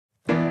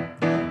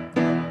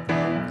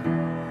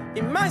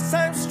It might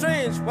sound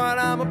strange what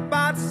I'm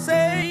about to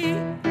say.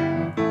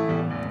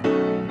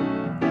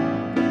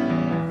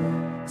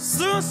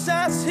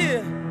 Suicide's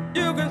here,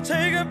 you can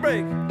take a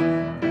break.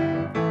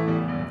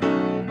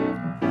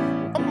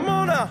 I'm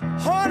on a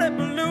hot-air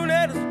balloon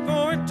that is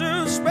going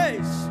through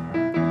space,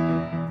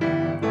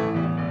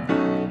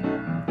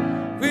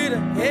 with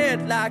a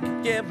head like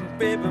a given,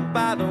 baby,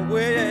 by the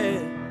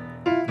way.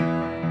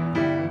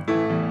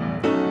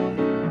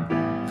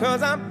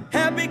 'Cause I'm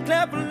happy,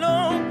 clap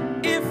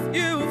along if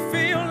you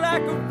feel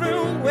like a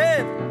room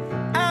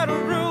without a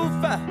roof.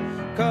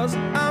 'Cause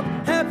I'm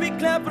happy,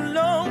 clap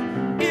along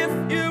if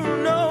you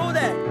know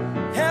that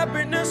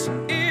happiness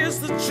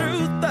is the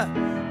truth.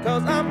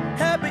 'Cause I'm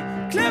happy,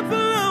 clap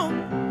along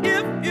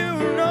if you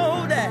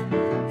know that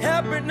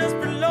happiness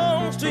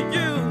belongs to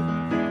you.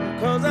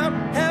 'Cause I'm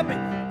happy,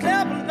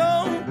 clap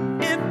along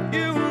if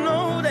you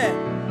know that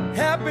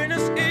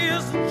happiness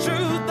is the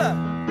truth.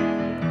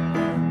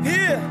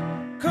 Here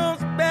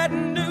comes bad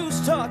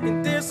news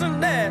talking this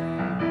and that.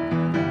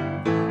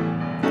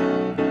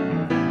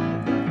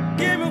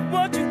 Give me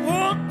what you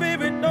want,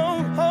 baby,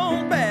 don't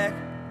hold back.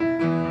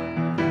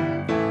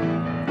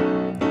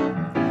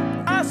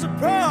 I should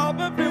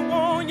probably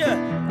warn you,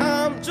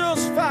 I'm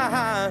just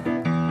fine.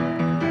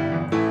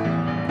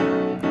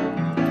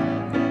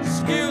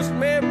 Excuse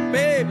me,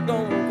 baby,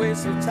 don't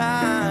waste your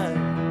time.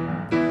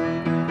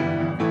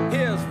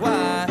 Here's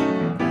why.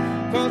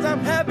 'Cause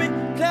I'm happy,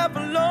 clap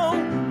along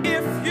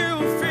if you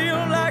feel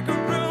like a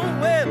room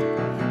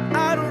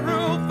without a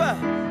roof.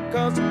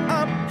 'Cause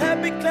I'm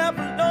happy, clap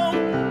along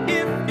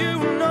if you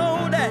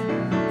know that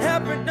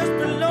happiness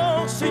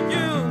belongs to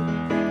you.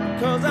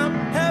 'Cause I'm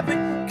happy,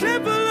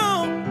 clap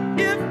along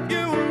if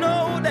you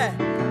know that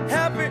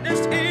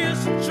happiness is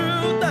the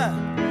truth.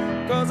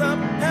 'Cause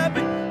I'm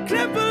happy,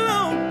 clap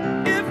along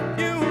if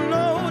you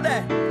know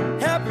that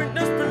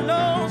happiness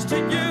belongs to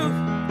you.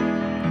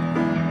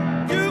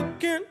 You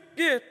can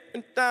get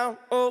down,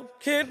 oh,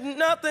 kid,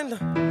 nothing.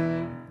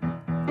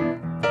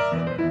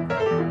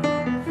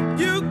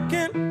 You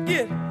can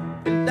get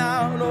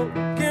down, oh,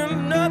 kid,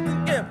 nothing,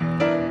 yeah.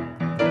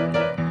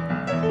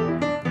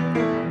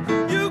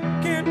 You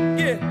can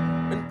get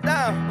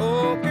down,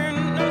 oh, kid,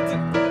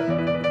 nothing.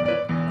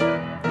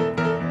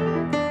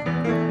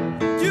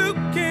 You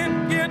can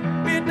get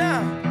me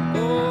down,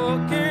 oh,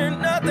 kid,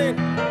 nothing.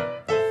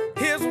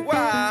 Here's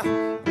why.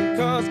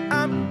 'Cause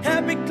I'm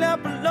happy,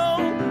 clap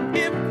along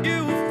if you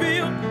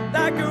feel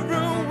like a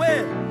room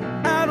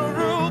without a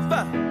roof.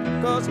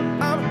 'Cause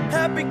I'm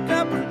happy,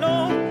 clap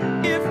along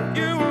if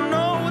you